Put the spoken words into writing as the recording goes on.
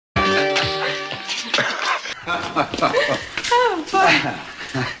Oh,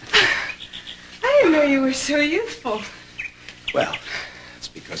 boy. I didn't know you were so youthful. Well, it's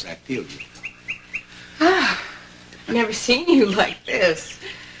because I feel youthful. Ah, I've never seen you like this.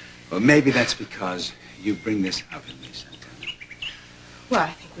 Well, maybe that's because you bring this out in me, Santana. Well,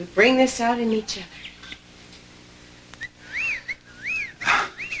 I think we bring this out in each other.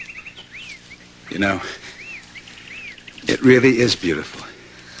 You know, it really is beautiful.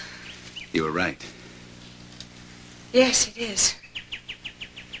 You were right. Yes, it is.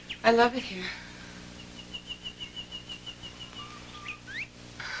 I love it here.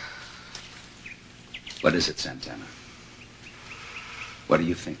 What is it, Santana? What are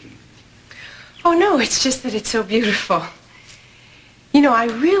you thinking? Oh, no, it's just that it's so beautiful. You know, I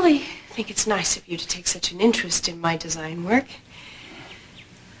really think it's nice of you to take such an interest in my design work.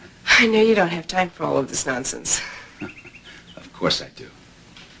 I know you don't have time for all of this nonsense. Of course I do.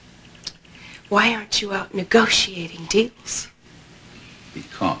 Why aren't you out negotiating deals?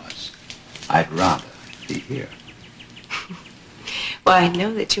 Because I'd rather be here. Well, I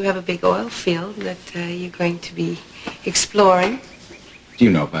know that you have a big oil field that you're going to be exploring. Do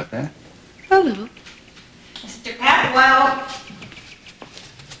you know about that? A little. Mr. Patwell.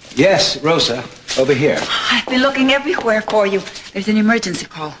 Yes, Rosa, over here. I've been looking everywhere for you. There's an emergency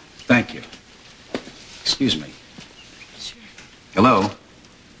call. Thank you. Excuse me. Sure. Hello?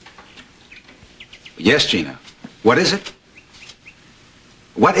 Yes, Gina. What is it?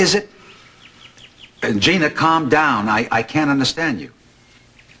 What is it? Gina, calm down. I can't understand you.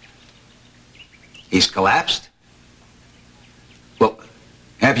 He's collapsed? Well,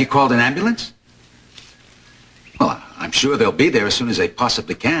 have you called an ambulance? Well, I'm sure they'll be there as soon as they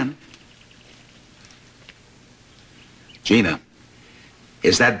possibly can. Gina,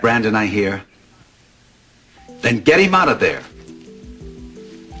 is that Brandon I hear? Then get him out of there.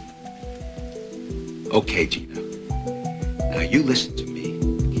 Okay, Gina. Now you listen to me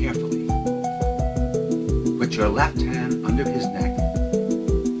carefully. Put your left hand under his neck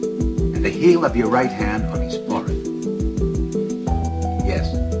and the heel of your right hand on his forehead.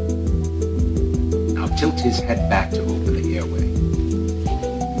 Yes. Now tilt his head back to open the airway.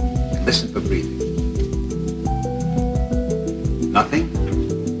 And listen for breathing. Nothing?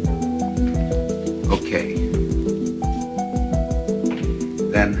 Okay.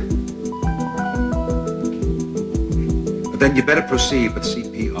 Then you better proceed with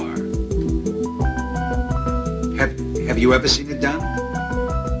CPR. Have you ever seen it done?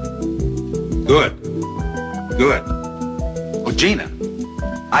 Good. Good. Oh, Gina,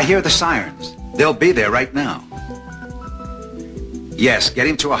 I hear the sirens. They'll be there right now. Yes, get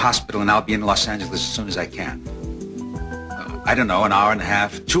him to a hospital and I'll be in Los Angeles as soon as I can. I don't know, an hour and a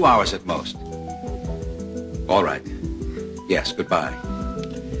half, 2 hours at most. All right. Yes, goodbye.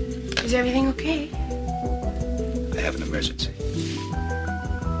 Is everything okay? I have an emergency.